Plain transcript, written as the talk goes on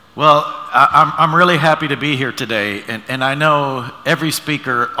Well, I'm really happy to be here today, and I know every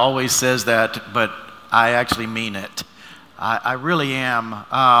speaker always says that, but I actually mean it. I really am.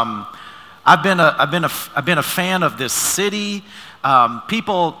 I've been a fan of this city.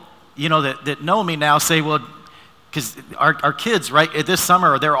 People, that know me now say, well, because our kids, right, this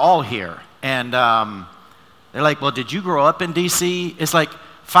summer, they're all here, and they're like, well, did you grow up in D.C.? It's like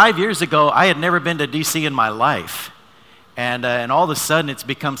 5 years ago, I had never been to D.C. in my life. And all of a sudden, it's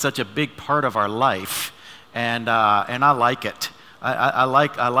become such a big part of our life, and I like it. I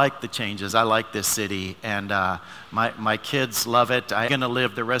like the changes. I like this city, and my kids love it. I'm gonna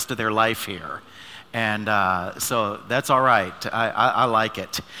live the rest of their life here, and so that's all right. I like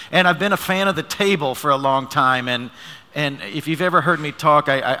it, and I've been a fan of the table for a long time. And if you've ever heard me talk,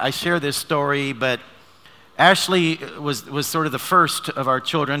 I share this story, but Ashley was sort of the first of our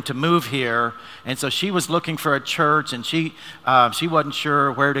children to move here, and so she was looking for a church, and she wasn't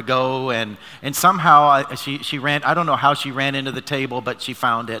sure where to go, and somehow she ran. I don't know how she ran into the table, but she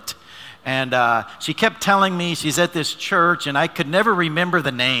found it, and she kept telling me she's at this church, and I could never remember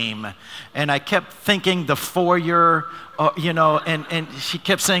the name, and I kept thinking the foyer, and she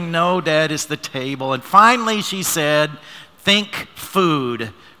kept saying, "No, Dad, it's the table," and finally she said, "Think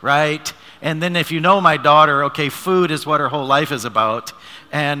food," right? And then if you know my daughter, okay, food is what her whole life is about.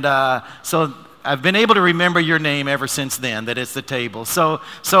 And so I've been able to remember your name ever since then, that it's the table. So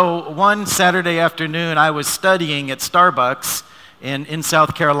one Saturday afternoon, I was studying at Starbucks in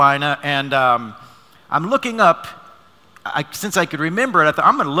South Carolina, and I'm looking up, since I could remember it, I thought,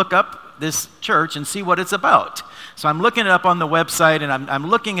 I'm going to look up this church and see what it's about. So I'm looking it up on the website, and I'm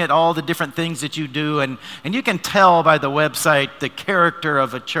looking at all the different things that you do, and you can tell by the website the character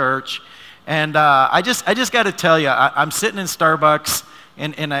of a church. And I just got to tell you, I'm sitting in Starbucks,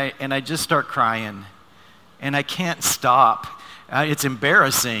 and I just start crying, and I can't stop. It's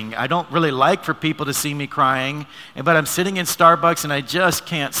embarrassing. I don't really like for people to see me crying, but I'm sitting in Starbucks, and I just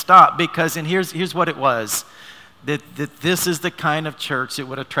can't stop because, and here's what it was, that this is the kind of church that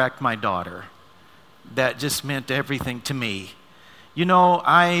would attract my daughter. That just meant everything to me.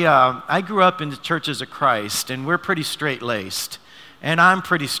 I grew up in the Churches of Christ, and we're pretty straight-laced. And I'm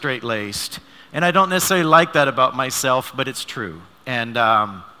pretty straight-laced. And I don't necessarily like that about myself, but it's true. And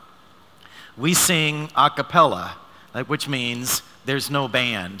we sing a cappella, which means there's no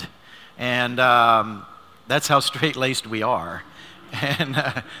band. And that's how straight-laced we are. And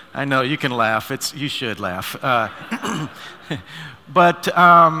I know, you can laugh. You should laugh. But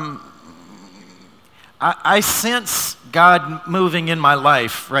I sense God moving in my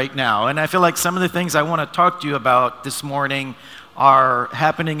life right now. And I feel like some of the things I want to talk to you about this morning are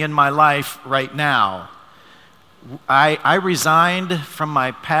happening in my life right now. I resigned from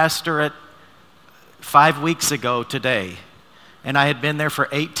my pastorate 5 weeks ago today, and I had been there for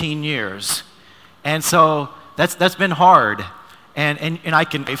 18 years. And so that's been hard, and I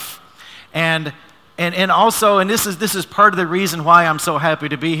can, and also, and this is part of the reason why I'm so happy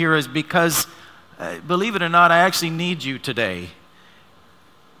to be here, is because, believe it or not, I actually need you today.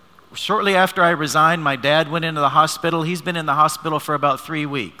 Shortly after I resigned, my dad went into the hospital. He's been in the hospital for about 3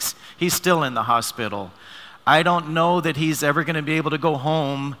 weeks. He's still in the hospital. I don't know that he's ever going to be able to go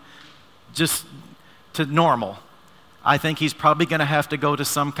home just to normal. I think he's probably going to have to go to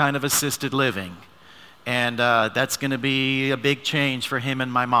some kind of assisted living. And that's going to be a big change for him and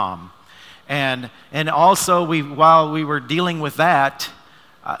my mom. And also, while we were dealing with that,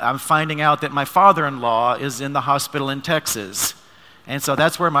 I'm finding out that my father-in-law is in the hospital in Texas. And so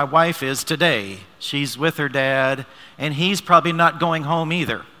that's where my wife is today. She's with her dad, and he's probably not going home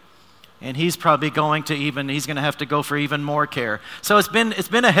either. And he's probably he's going to have to go for even more care. So it's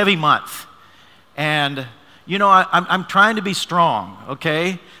been a heavy month. And, I'm trying to be strong,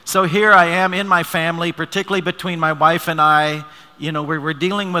 okay? So here I am in my family, particularly between my wife and I. We're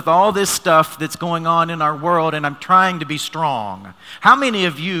dealing with all this stuff that's going on in our world, and I'm trying to be strong. How many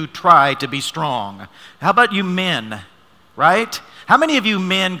of you try to be strong? How about you men, right? How many of you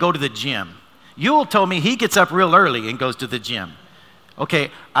men go to the gym? Yul told me he gets up real early and goes to the gym.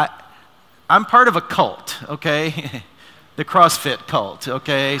 Okay, I'm part of a cult, okay? The CrossFit cult,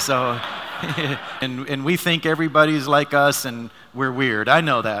 okay? So, and we think everybody's like us and we're weird. I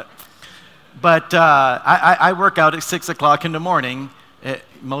know that. But I work out at 6 o'clock in the morning,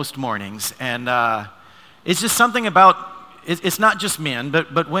 most mornings. And it's just something about, it's not just men,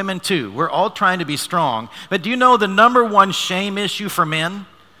 but women too. We're all trying to be strong. But do you know the number one shame issue for men?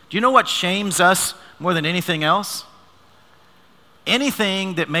 Do you know what shames us more than anything else?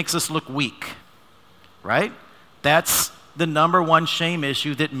 Anything that makes us look weak, right? That's the number one shame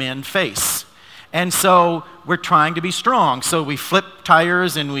issue that men face. And so we're trying to be strong. So we flip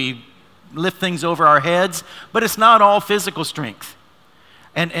tires and we lift things over our heads, but it's not all physical strength.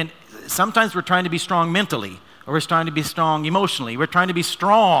 And sometimes we're trying to be strong mentally, or we're trying to be strong emotionally. We're trying to be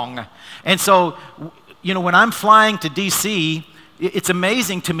strong. And so, when I'm flying to D.C., it's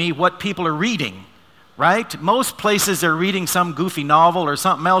amazing to me what people are reading, right? Most places they're reading some goofy novel or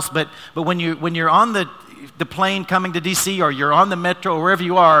something else, but when you're on the plane coming to D.C. or you're on the metro or wherever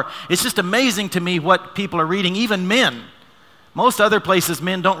you are, it's just amazing to me what people are reading, even men. Most other places,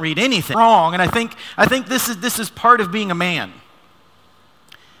 men don't read anything wrong, and I think this is part of being a man.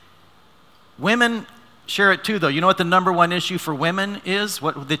 Women share it too, though. You know what the number one issue for women is?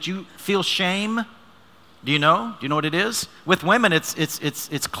 That you feel shame? Do you know? Do you know what it is? With women,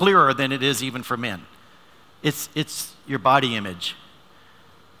 it's clearer than it is even for men. It's your body image.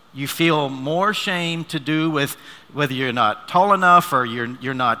 You feel more shame to do with whether you're not tall enough, or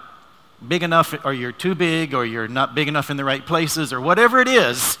you're not big enough, or you're too big, or you're not big enough in the right places, or whatever it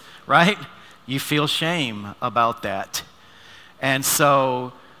is, right? You feel shame about that. And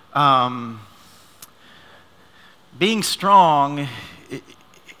so being strong,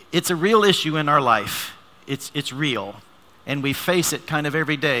 it's a real issue in our life. It's real, and we face it kind of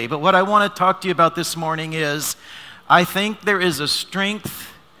every day. But what I want to talk to you about this morning is, I think there is a strength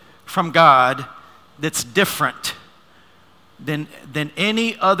from God that's different than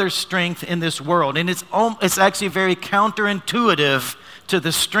any other strength in this world. And it's actually very counterintuitive to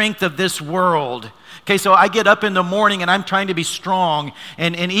the strength of this world. Okay, so I get up in the morning and I'm trying to be strong,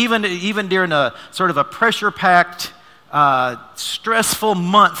 and even during a sort of a pressure-packed, stressful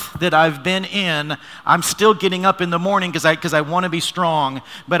month that I've been in, I'm still getting up in the morning because I want to be strong.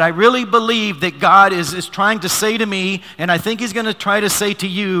 But I really believe that God is trying to say to me, and I think He's going to try to say to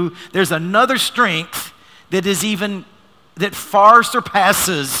you, there's another strength that far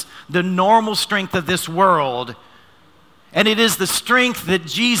surpasses the normal strength of this world. And it is the strength that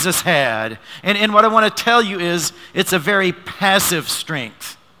Jesus had. And what I want to tell you is, it's a very passive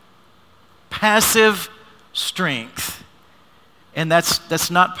strength. Passive strength. And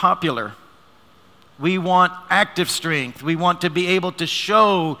that's not popular. We want active strength. We want to be able to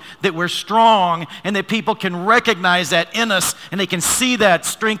show that we're strong and that people can recognize that in us, and they can see that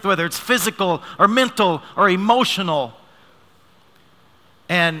strength, whether it's physical or mental or emotional.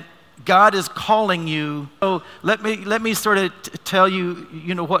 And God is calling you. So let me sort of tell you,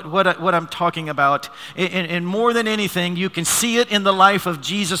 what I'm talking about. And more than anything, you can see it in the life of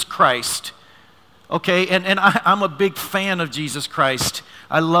Jesus Christ. Okay, and I'm a big fan of Jesus Christ.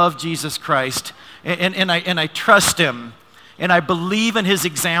 I love Jesus Christ, and I trust Him, and I believe in His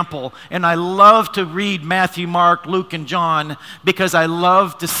example, and I love to read Matthew, Mark, Luke, and John, because I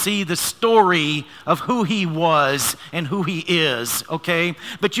love to see the story of who He was and who He is, okay?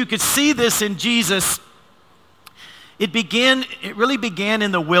 But you could see this in Jesus. It really began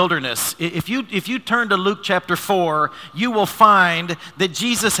in the wilderness. If you turn to Luke chapter 4, you will find that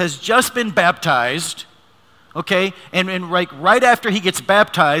Jesus has just been baptized, okay? And right after He gets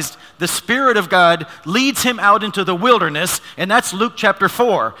baptized, the Spirit of God leads Him out into the wilderness, and that's Luke chapter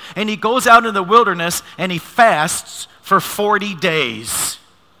 4. And He goes out in the wilderness and He fasts for 40 days.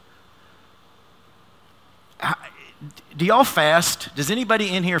 Do y'all fast? Does anybody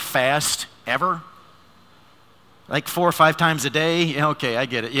in here fast ever? Like 4 or 5 times a day? Yeah, okay, I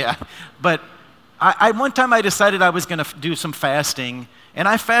get it, yeah. But one time I decided I was going to do some fasting, and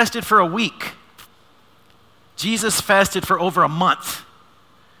I fasted for a week. Jesus fasted for over a month.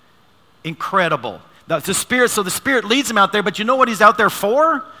 Incredible. The Spirit leads Him out there, but you know what He's out there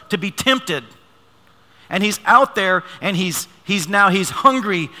for? To be tempted. And He's out there, and he's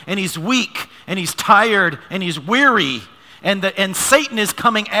hungry, and He's weak, and He's tired, and He's weary. And Satan is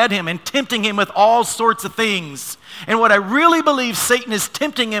coming at Him and tempting Him with all sorts of things. And what I really believe Satan is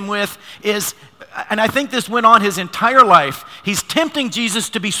tempting Him with is, and I think this went on His entire life, he's tempting Jesus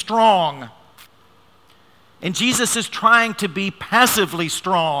to be strong. And Jesus is trying to be passively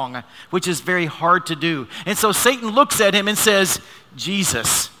strong, which is very hard to do. And so Satan looks at Him and says,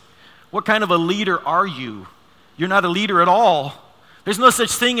 Jesus, what kind of a leader are you? You're not a leader at all. There's no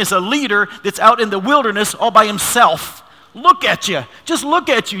such thing as a leader that's out in the wilderness all by himself. Look at you. Just look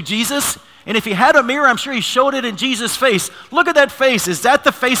at you, Jesus. And if He had a mirror, I'm sure He showed it in Jesus' face. Look at that face. Is that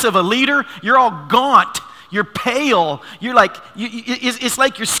the face of a leader? You're all gaunt. You're pale. You're like, it's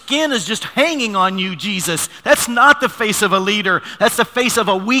like your skin is just hanging on you, Jesus. That's not the face of a leader. That's the face of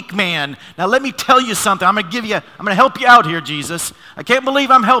a weak man. Now let me tell you something. I'm going to help you out here, Jesus. I can't believe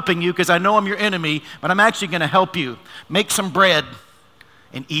I'm helping you because I know I'm your enemy, but I'm actually going to help you. Make some bread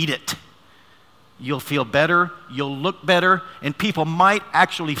and eat it. You'll feel better, you'll look better, and people might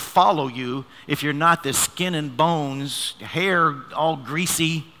actually follow you if you're not this skin and bones, hair all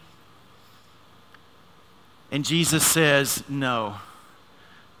greasy. And Jesus says, no.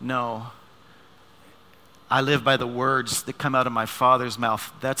 I live by the words that come out of my Father's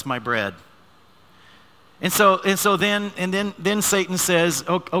mouth. That's my bread. And so then Satan says,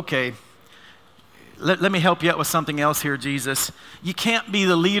 okay, let me help you out with something else here, Jesus. You can't be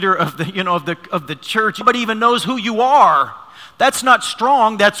the leader of the church. Nobody even knows who you are. That's not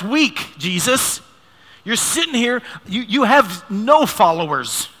strong, that's weak, Jesus. You're sitting here, you have no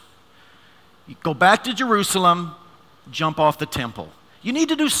followers. You go back to Jerusalem, jump off the temple. You need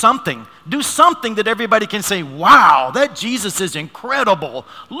to do something. Do something that everybody can say, wow, that Jesus is incredible.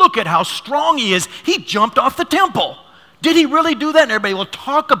 Look at how strong he is. He jumped off the temple. Did he really do that? And everybody will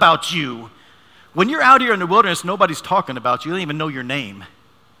talk about you. When you're out here in the wilderness, nobody's talking about you. You don't even know your name.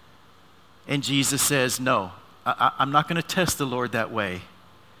 And Jesus says, no, I'm not going to test the Lord that way.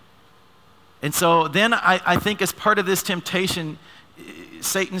 And so then I think as part of this temptation,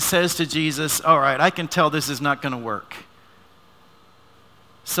 Satan says to Jesus, all right, I can tell this is not going to work.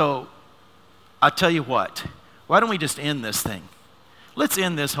 So I'll tell you what, why don't we just end this thing? Let's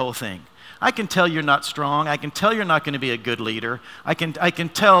end this whole thing. I can tell you're not strong. I can tell you're not going to be a good leader. I can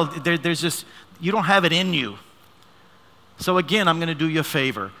tell there's just, you don't have it in you. So again, I'm going to do you a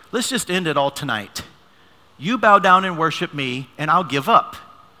favor. Let's just end it all tonight. You bow down and worship me, and I'll give up.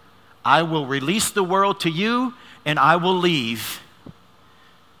 I will release the world to you, and I will leave.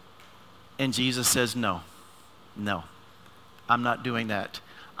 And Jesus says, no, I'm not doing that.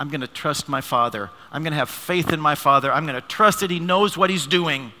 I'm going to trust my Father. I'm going to have faith in my Father. I'm going to trust that he knows what he's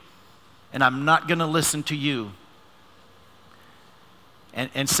doing. And I'm not going to listen to you.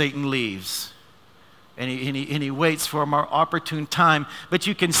 And Satan leaves. And he waits for a more opportune time. But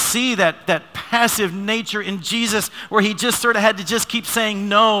you can see that passive nature in Jesus where he just sort of had to just keep saying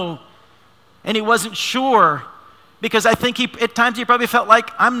no. And he wasn't sure. Because I think at times he probably felt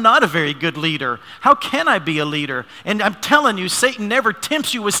like, I'm not a very good leader. How can I be a leader? And I'm telling you, Satan never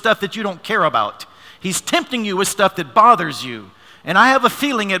tempts you with stuff that you don't care about. He's tempting you with stuff that bothers you. And I have a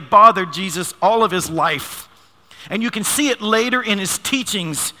feeling it bothered Jesus all of his life. And you can see it later in his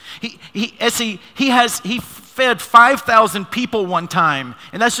teachings. He fed 5,000 people one time,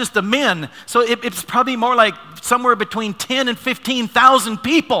 and that's just the men. So it's probably more like somewhere between 10 and 15,000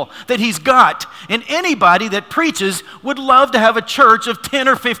 people that he's got. And anybody that preaches would love to have a church of 10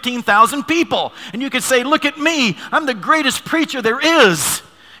 or 15,000 people. And you could say, look at me, I'm the greatest preacher there is.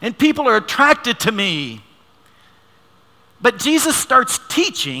 And people are attracted to me. But Jesus starts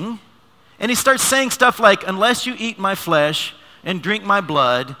teaching, and he starts saying stuff like, unless you eat my flesh and drink my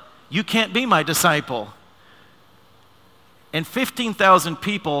blood, you can't be my disciple. And 15,000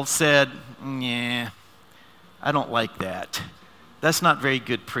 people said, yeah, I don't like that. That's not very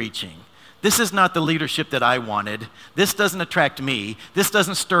good preaching. This is not the leadership that I wanted. This doesn't attract me. This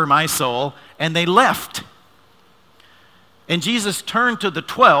doesn't stir my soul. And they left. And Jesus turned to the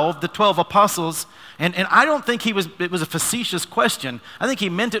 12 apostles, and I don't think it was a facetious question. I think he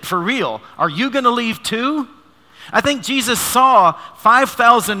meant it for real. Are you going to leave too? I think Jesus saw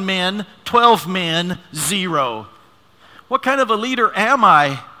 5,000 men, 12 men, 0. What kind of a leader am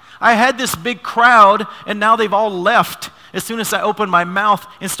I? I had this big crowd, and now they've all left as soon as I opened my mouth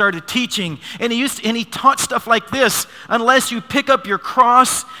and started teaching. And he taught stuff like this: unless you pick up your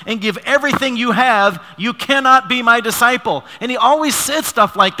cross and give everything you have, you cannot be my disciple. And he always said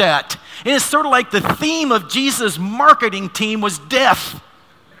stuff like that. And it's sort of like the theme of Jesus' marketing team was death.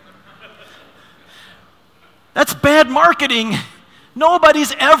 That's bad marketing.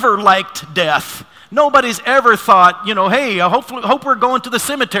 Nobody's ever liked death. Nobody's ever thought, hey, hope we're going to the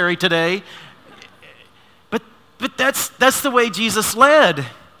cemetery today. But that's the way Jesus led.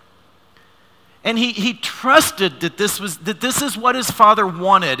 And he trusted that this is what his Father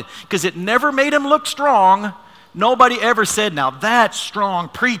wanted, because it never made him look strong. Nobody ever said, now that's strong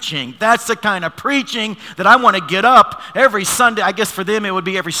preaching. That's the kind of preaching that I want to get up every Sunday. I guess for them it would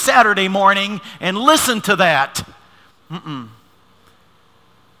be every Saturday morning and listen to that.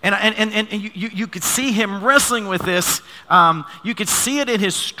 And you could see him wrestling with this. You could see it in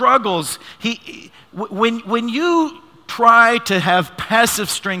his struggles. When you try to have passive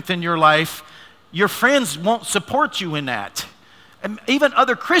strength in your life, your friends won't support you in that. And even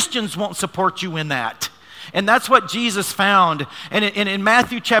other Christians won't support you in that. And that's what Jesus found. And in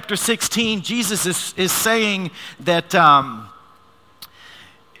Matthew chapter 16, Jesus is saying that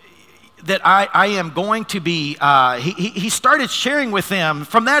that I am going to be, he started sharing with them.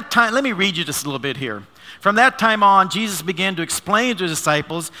 From that time, let me read you just a little bit here. From that time on, Jesus began to explain to the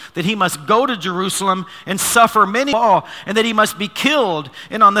disciples that he must go to Jerusalem and suffer many all, and that he must be killed,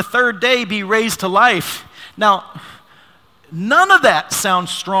 and on the third day be raised to life. Now, none of that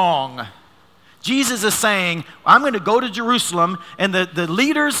sounds strong. Jesus is saying, I'm going to go to Jerusalem, and the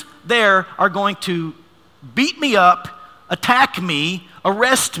leaders there are going to beat me up, attack me,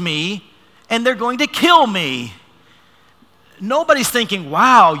 arrest me, and they're going to kill me. Nobody's thinking,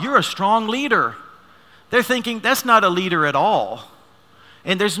 wow, you're a strong leader. They're thinking, that's not a leader at all.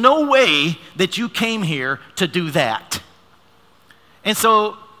 And there's no way that you came here to do that. And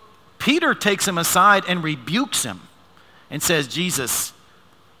so Peter takes him aside and rebukes him and says, Jesus,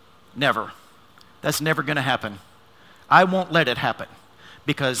 never. That's never going to happen. I won't let it happen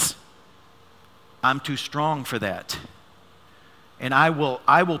because I'm too strong for that. And I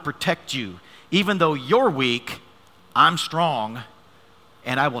will protect you. Even though you're weak, I'm strong,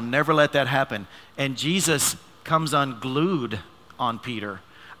 and I will never let that happen. And Jesus comes unglued on Peter.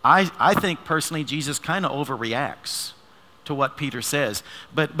 I think personally Jesus kind of overreacts to what Peter says.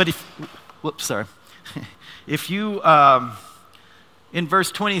 But if you, in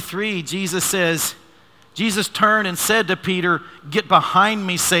verse 23, Jesus turned and said to Peter, "Get behind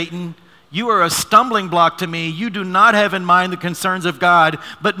me, Satan. You are a stumbling block to me. You do not have in mind the concerns of God,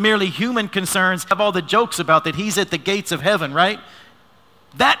 but merely human concerns." Have all the jokes about that he's at the gates of heaven, right?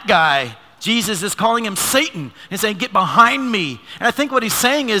 That guy, Jesus is calling him Satan and saying, "Get behind me." And I think what he's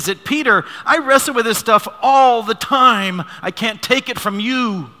saying is that, Peter, I wrestle with this stuff all the time. I can't take it from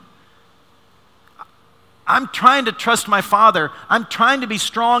you. I'm trying to trust my Father. I'm trying to be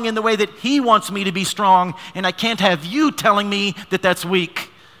strong in the way that he wants me to be strong, and I can't have you telling me that that's weak.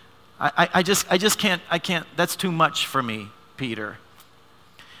 I just can't, that's too much for me, Peter.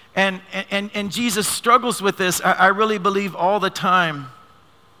 And Jesus struggles with this, I really believe, all the time.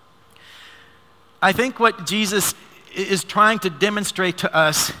 I think what Jesus is trying to demonstrate to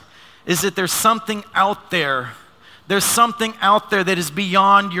us is that there's something out there. There's something out there that is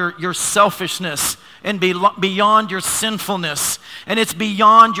beyond your selfishness and beyond your sinfulness. And it's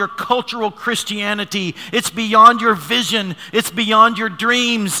beyond your cultural Christianity. It's beyond your vision. It's beyond your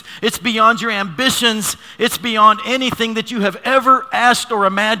dreams. It's beyond your ambitions. It's beyond anything that you have ever asked or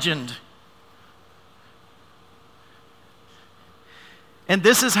imagined. And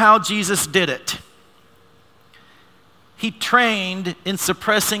this is how Jesus did it. He trained in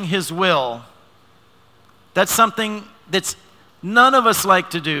suppressing his will. That's something that's none of us like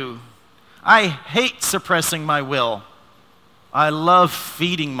to do. I hate suppressing my will. I love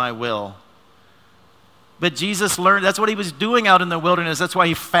feeding my will. But Jesus learned, that's what he was doing out in the wilderness. That's why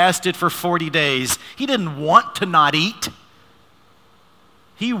he fasted for 40 days. He didn't want to not eat.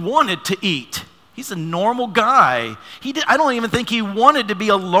 He wanted to eat. He's a normal guy. I don't even think he wanted to be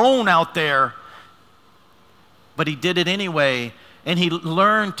alone out there. But he did it anyway. And he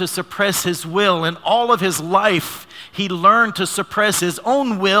learned to suppress his will. In all of his life, he learned to suppress his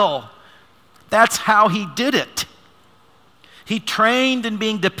own will. That's how he did it. He trained in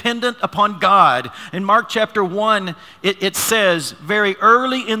being dependent upon God. In Mark chapter 1, it says, very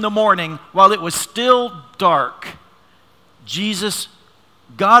early in the morning, while it was still dark, Jesus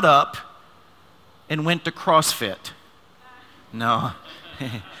got up and went to CrossFit. No.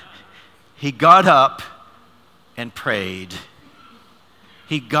 He got up and prayed.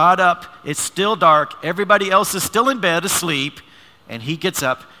 He got up, it's still dark, everybody else is still in bed asleep, and he gets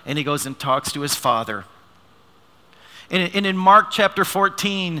up and he goes and talks to his Father. And in Mark chapter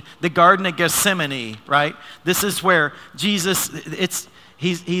 14, the Garden of Gethsemane, right? This is where Jesus,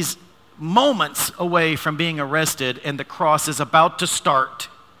 he's moments away from being arrested, and the cross is about to start.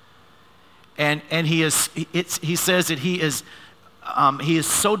 And he says that he is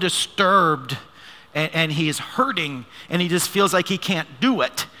so disturbed, and he is hurting, and he just feels like he can't do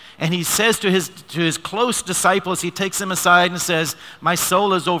it. And he says to his close disciples, he takes them aside and says, "My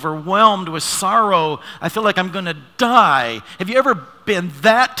soul is overwhelmed with sorrow. I feel like I'm going to die." Have you ever been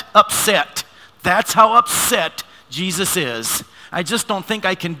that upset? That's how upset Jesus is. "I just don't think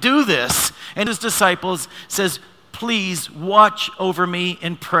I can do this." And his disciples says, "Please watch over me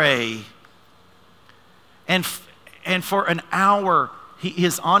and pray." And for an hour, he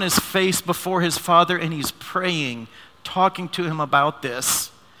is on his face before his Father, and he's praying, talking to him about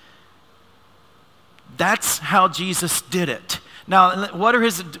this. That's how Jesus did it. Now, what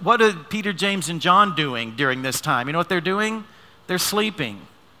are Peter, James, and John doing during this time? You know what they're doing? They're sleeping.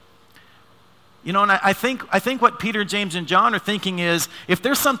 You know, and I think what Peter, James, and John are thinking is, if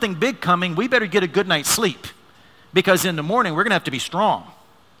there's something big coming, we better get a good night's sleep, because in the morning we're going to have to be strong.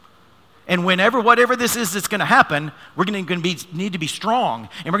 And whatever this is that's going to happen, we're going to need to be strong.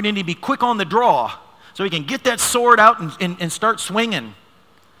 And we're going to need to be quick on the draw so we can get that sword out and start swinging.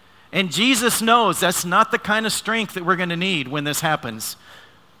 And Jesus knows that's not the kind of strength that we're going to need when this happens.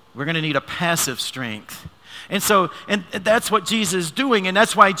 We're going to need a passive strength. And that's what Jesus is doing, and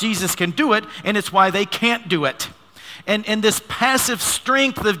that's why Jesus can do it, and it's why they can't do it. And this passive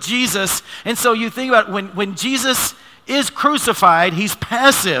strength of Jesus, and so you think about when Jesus is crucified, he's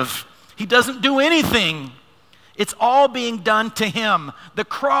passive. He doesn't do anything. It's all being done to him. The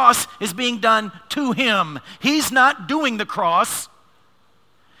cross is being done to him. He's not doing the cross.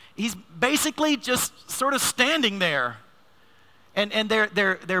 He's basically just sort of standing there. And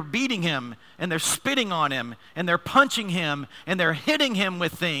they're beating him, and they're spitting on him, and they're punching him, and they're hitting him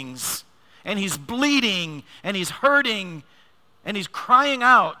with things. And he's bleeding, and he's hurting, and he's crying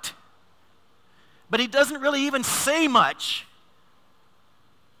out. But he doesn't really even say much.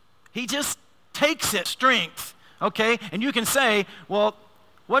 He just takes it, strength, okay? And you can say, well,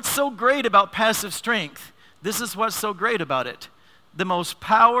 what's so great about passive strength? This is what's so great about it. The most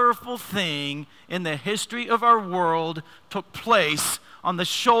powerful thing in the history of our world took place on the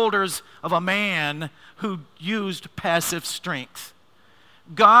shoulders of a man who used passive strength.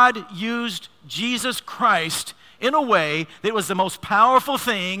 God used Jesus Christ in a way that was the most powerful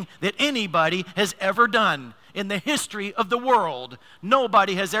thing that anybody has ever done in the history of the world.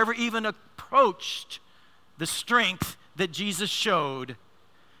 Nobody has ever even approached the strength that Jesus showed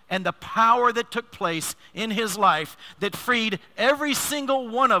and the power that took place in his life that freed every single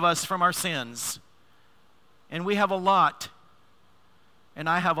one of us from our sins. And we have a lot, and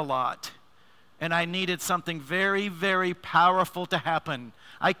I have a lot, and I needed something very, very powerful to happen.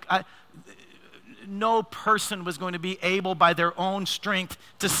 No person was going to be able by their own strength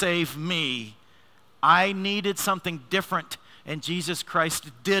to save me. I needed something different, and Jesus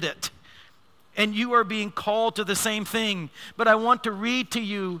Christ did it. And you are being called to the same thing. But I want to read to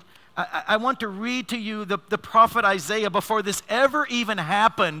you, the prophet Isaiah, before this ever even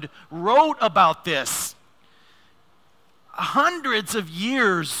happened, wrote about this hundreds of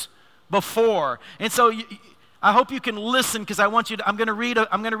years before. And so I hope you can listen, because I'm going to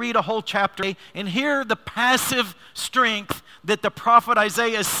read a whole chapter and hear the passive strength that the prophet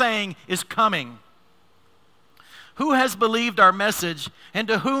Isaiah is saying is coming. Who has believed our message, and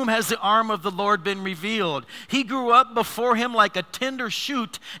to whom has the arm of the Lord been revealed? He grew up before him like a tender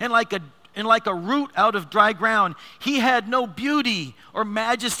shoot and like a root out of dry ground. He had no beauty or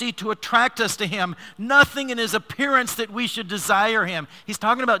majesty to attract us to him, nothing in his appearance that we should desire him. He's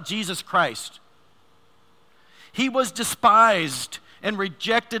talking about Jesus Christ. He was despised and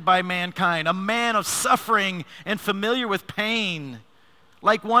rejected by mankind, a man of suffering and familiar with pain,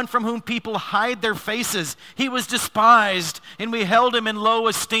 like one from whom people hide their faces. He was despised, and we held him in low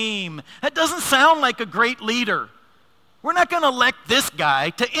esteem. That doesn't sound like a great leader. We're not going to elect this guy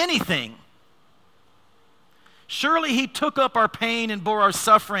to anything. Surely he took up our pain and bore our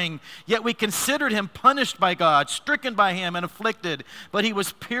suffering, yet we considered him punished by God, stricken by him and afflicted. But he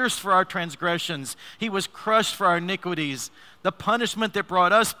was pierced for our transgressions. He was crushed for our iniquities. The punishment that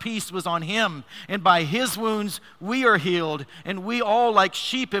brought us peace was on him, and by his wounds we are healed. And we all like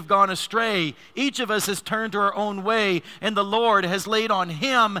sheep have gone astray. Each of us has turned to our own way, and the Lord has laid on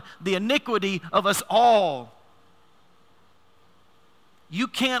him the iniquity of us all. You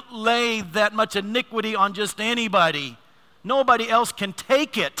can't lay that much iniquity on just anybody. Nobody else can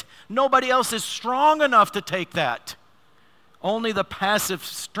take it. Nobody else is strong enough to take that. Only the passive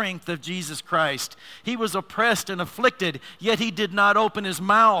strength of Jesus Christ. He was oppressed and afflicted, yet he did not open his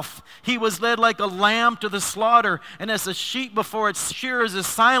mouth. He was led like a lamb to the slaughter, and as a sheep before its shearers is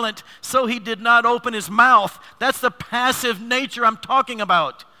silent, so he did not open his mouth. That's the passive nature I'm talking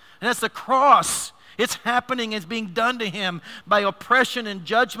about. And that's the cross. It's happening, it's being done to him. By oppression and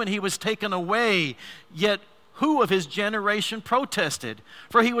judgment he was taken away. Yet who of his generation protested?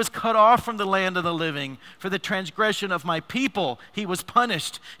 For he was cut off from the land of the living. For the transgression of my people he was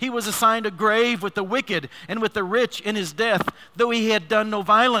punished. He was assigned a grave with the wicked and with the rich in his death, though he had done no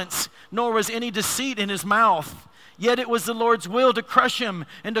violence, nor was any deceit in his mouth. Yet it was the Lord's will to crush him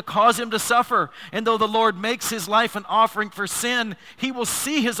and to cause him to suffer. And though the Lord makes his life an offering for sin, he will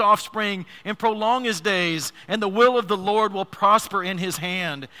see his offspring and prolong his days, and the will of the Lord will prosper in his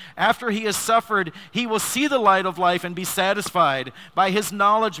hand. After he has suffered, he will see the light of life and be satisfied. By his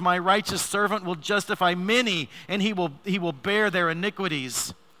knowledge, my righteous servant will justify many, and he will bear their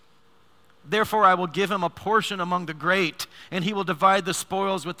iniquities. Therefore I will give him a portion among the great, and he will divide the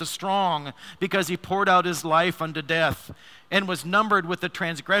spoils with the strong, because he poured out his life unto death, and was numbered with the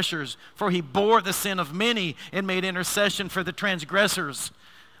transgressors. For he bore the sin of many, and made intercession for the transgressors.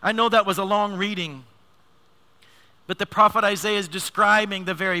 I know that was a long reading, but the prophet Isaiah is describing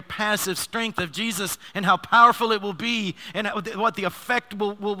the very passive strength of Jesus and how powerful it will be and what the effect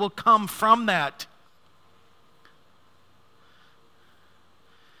will come from that.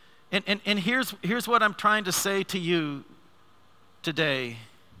 And here's what I'm trying to say to you today.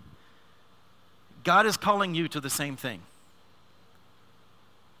 God is calling you to the same thing.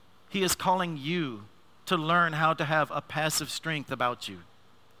 He is calling you to learn how to have a passive strength about you,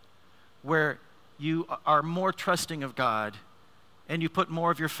 where you are more trusting of God and you put more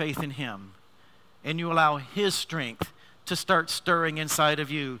of your faith in Him and you allow His strength to start stirring inside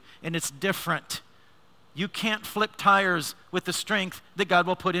of you. And it's different. You can't flip tires with the strength that God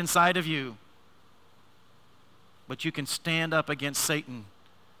will put inside of you. But you can stand up against Satan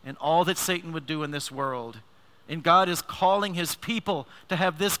and all that Satan would do in this world. And God is calling His people to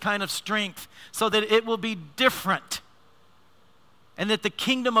have this kind of strength so that it will be different. And that the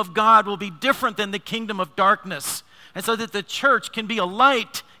kingdom of God will be different than the kingdom of darkness. And so that the church can be a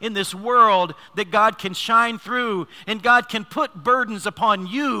light in this world that God can shine through. And God can put burdens upon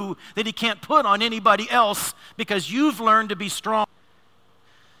you that He can't put on anybody else because you've learned to be strong.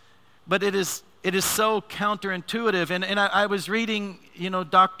 But it is so counterintuitive. And I was reading,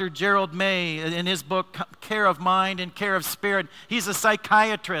 Dr. Gerald May in his book, Care of Mind and Care of Spirit. He's a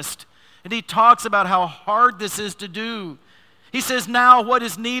psychiatrist. And he talks about how hard this is to do. He says, now what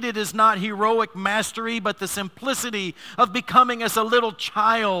is needed is not heroic mastery, but the simplicity of becoming as a little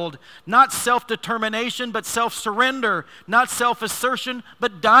child. Not self-determination, but self-surrender. Not self-assertion,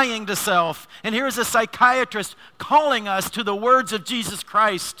 but dying to self. And here's a psychiatrist calling us to the words of Jesus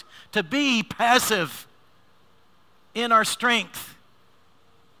Christ to be passive in our strength.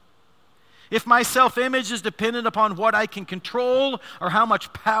 If my self-image is dependent upon what I can control or how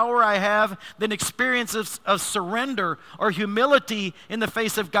much power I have, then experiences of surrender or humility in the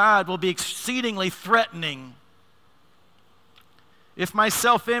face of God will be exceedingly threatening. If my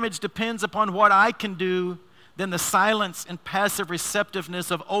self-image depends upon what I can do, then the silence and passive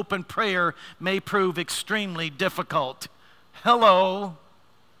receptiveness of open prayer may prove extremely difficult. Hello.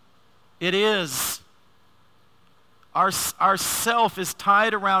 It is. Our self is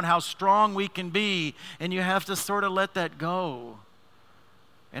tied around how strong we can be, and you have to sort of let that go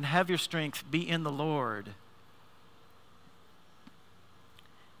and have your strength be in the Lord.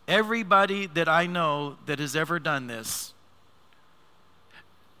 Everybody that I know that has ever done this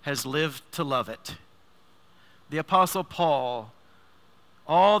has lived to love it. The Apostle Paul,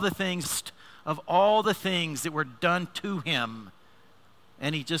 all the things that were done to him,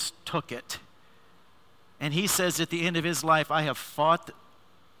 and he just took it. And he says at the end of his life, I have fought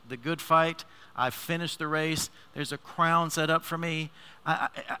the good fight. I've finished the race. There's a crown set up for me.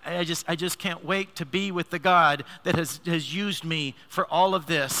 I just can't wait to be with the God that has used me for all of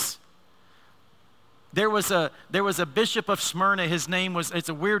this. There was a bishop of Smyrna. It's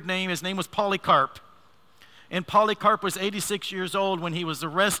a weird name. His name was Polycarp. And Polycarp was 86 years old when he was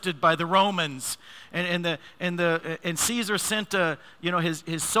arrested by the Romans, and Caesar sent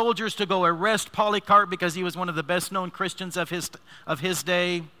his soldiers to go arrest Polycarp because he was one of the best known Christians of his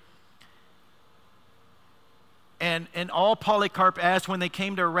day. And all Polycarp asked when they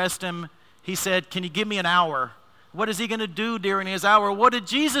came to arrest him, he said, "Can you give me an hour?" What is he going to do during his hour? What did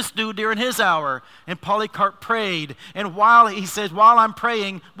Jesus do during his hour? And Polycarp prayed. And while I'm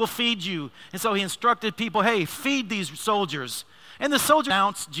praying, we'll feed you. And so he instructed people, hey, feed these soldiers. And the soldiers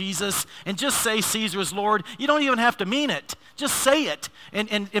announced Jesus and just say Caesar's Lord. You don't even have to mean it. Just say it.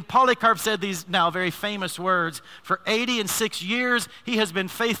 And Polycarp said these now very famous words. For 86 years, he has been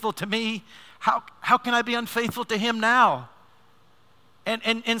faithful to me. How can I be unfaithful to him now?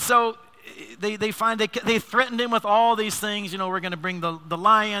 And so they threatened him with all these things. We're going to bring the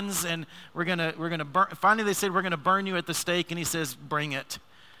lions, and we're going to burn. Finally, they said, we're going to burn you at the stake, and he says, bring it.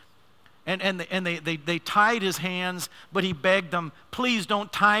 And they tied his hands, but he begged them, please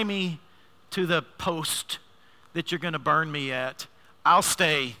don't tie me to the post that you're going to burn me at. I'll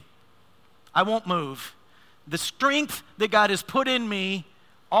stay. I won't move. The strength that God has put in me,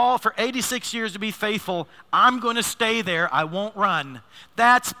 all for 86 years to be faithful, I'm going to stay there. I won't run.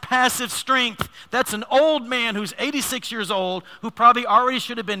 That's passive strength. That's an old man who's 86 years old, who probably already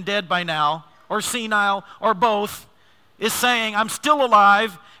should have been dead by now, or senile, or both, is saying, I'm still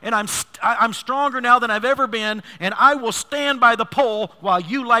alive, and I'm stronger now than I've ever been, and I will stand by the pole while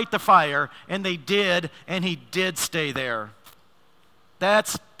you light the fire. And they did, and he did stay there.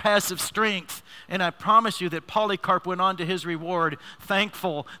 That's passive strength. And I promise you that Polycarp went on to his reward,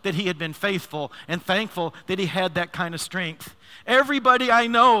 thankful that he had been faithful and thankful that he had that kind of strength. Everybody I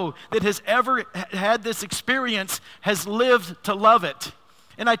know that has ever had this experience has lived to love it.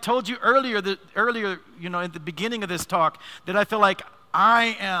 And I told you earlier, at the beginning of this talk, that I feel like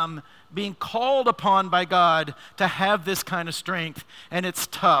I am being called upon by God to have this kind of strength, and it's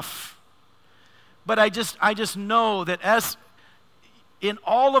tough. But I just know that as in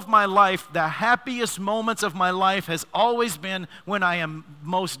all of my life, the happiest moments of my life has always been when I am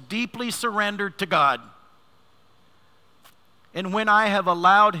most deeply surrendered to God. And when I have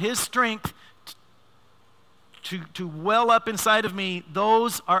allowed His strength to well up inside of me,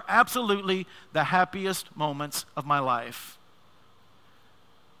 those are absolutely the happiest moments of my life.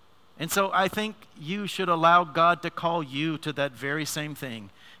 And so I think you should allow God to call you to that very same thing.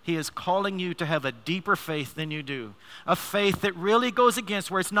 He is calling you to have a deeper faith than you do. A faith that really goes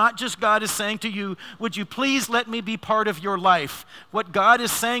against, where it's not just God is saying to you, would you please let me be part of your life? What God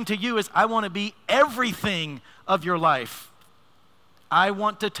is saying to you is, I want to be everything of your life. I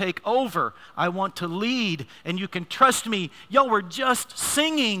want to take over. I want to lead, and you can trust me. Y'all were just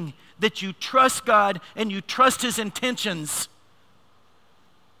singing that you trust God and you trust His intentions.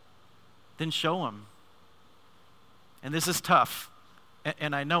 Then show Him. And this is tough.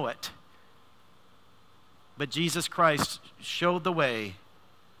 And I know it. But Jesus Christ showed the way,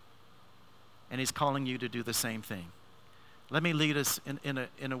 and He's calling you to do the same thing. Let me lead us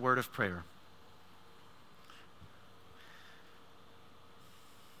in a word of prayer.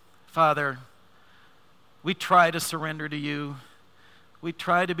 Father, we try to surrender to You. We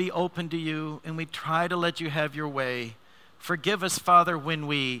try to be open to You, and we try to let You have Your way. Forgive us, Father, when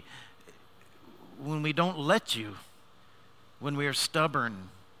we don't let You. When we are stubborn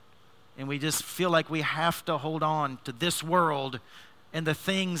and we just feel like we have to hold on to this world and the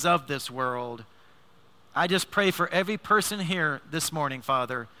things of this world. I just pray for every person here this morning,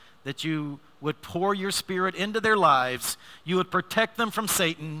 Father, that You would pour Your Spirit into their lives, You would protect them from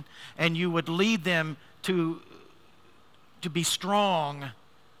Satan, and You would lead them to be strong,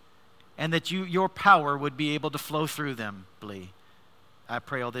 and that Your power would be able to flow through them. I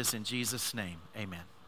pray all this in Jesus' name. Amen.